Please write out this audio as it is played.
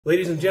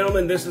Ladies and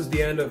gentlemen, this is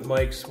the end of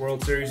Mike's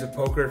World Series of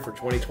Poker for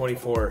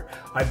 2024.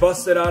 I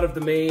busted out of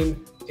the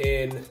main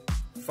in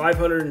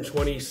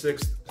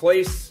 526th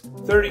place,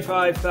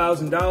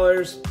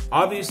 $35,000.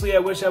 Obviously, I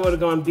wish I would have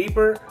gone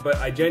deeper, but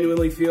I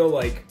genuinely feel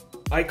like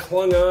I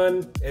clung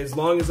on as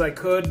long as I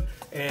could,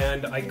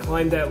 and I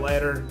climbed that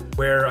ladder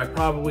where I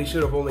probably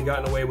should have only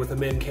gotten away with a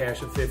min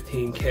cash of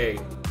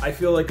 15K. I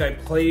feel like I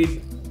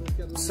played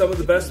some of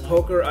the best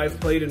poker I've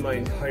played in my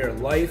entire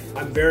life.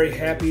 I'm very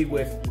happy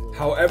with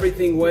how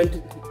everything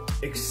went,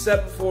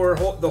 except for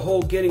the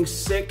whole getting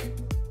sick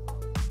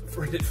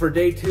for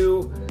day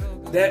two.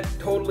 That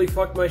totally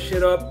fucked my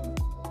shit up,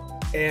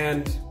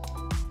 and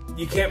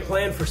you can't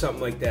plan for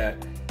something like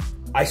that.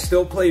 I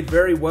still played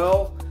very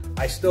well.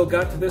 I still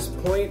got to this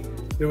point.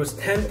 There was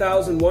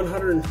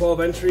 10,112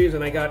 entries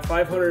and I got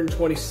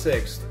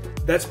 526th.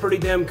 That's pretty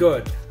damn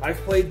good. I've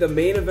played the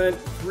main event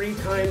 3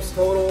 times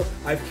total.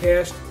 I've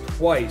cashed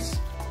twice.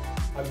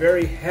 I'm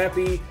very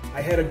happy.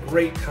 I had a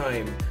great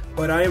time.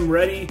 But I am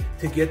ready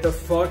to get the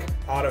fuck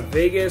out of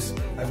Vegas.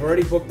 I've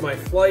already booked my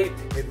flight.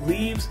 It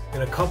leaves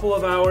in a couple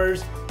of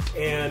hours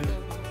and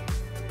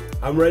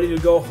I'm ready to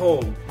go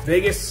home.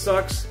 Vegas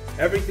sucks.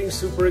 Everything's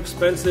super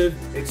expensive.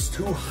 It's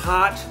too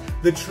hot.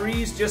 The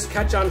trees just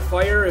catch on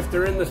fire if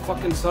they're in the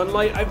fucking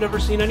sunlight. I've never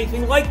seen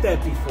anything like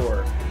that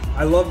before.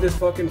 I love this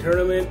fucking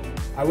tournament.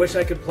 I wish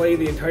I could play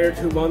the entire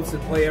 2 months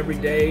and play every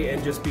day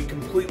and just be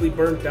completely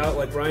burnt out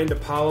like Ryan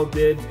DePaulo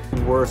did.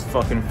 Worst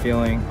fucking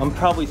feeling. I'm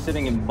probably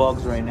sitting in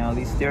bugs right now.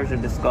 These stairs are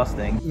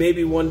disgusting.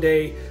 Maybe one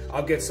day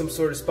I'll get some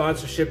sort of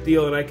sponsorship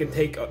deal and I can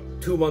take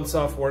 2 months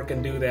off work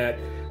and do that.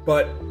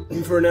 But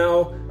for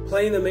now,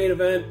 playing the main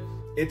event,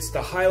 it's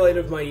the highlight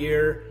of my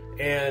year,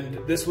 and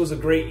this was a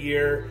great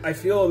year. I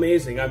feel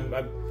amazing.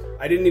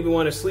 I didn't even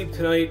want to sleep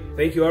tonight.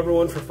 Thank you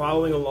everyone for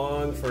following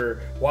along,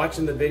 for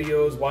watching the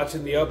videos,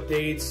 watching the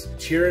updates,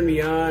 cheering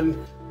me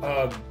on.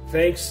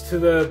 Thanks to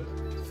the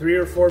 3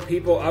 or 4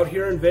 people out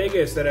here in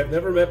Vegas that I've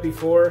never met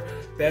before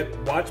that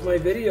watch my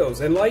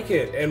videos and like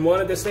it and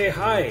wanted to say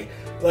hi.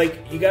 Like,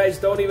 you guys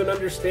don't even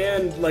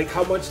understand like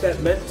how much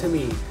that meant to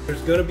me.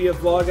 There's gonna be a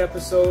vlog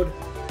episode.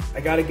 I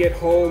gotta get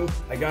home,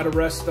 I gotta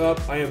rest up,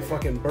 I am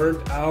fucking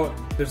burnt out.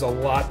 There's a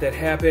lot that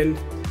happened.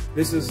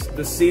 This is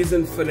the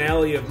season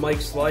finale of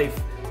Mike's life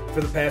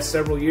for the past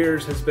several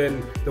years, has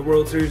been the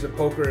World Series of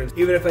Poker. And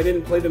even if I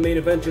didn't play the main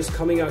event, just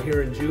coming out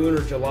here in June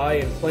or July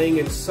and playing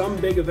in some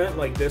big event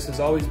like this has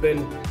always been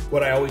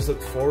what I always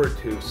looked forward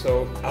to.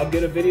 So I'll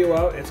get a video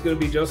out, it's gonna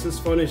be just as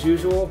fun as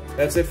usual.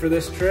 That's it for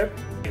this trip.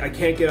 I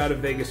can't get out of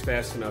Vegas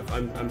fast enough.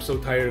 I'm so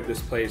tired of this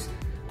place.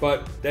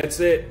 But that's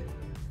it.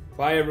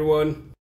 Bye everyone.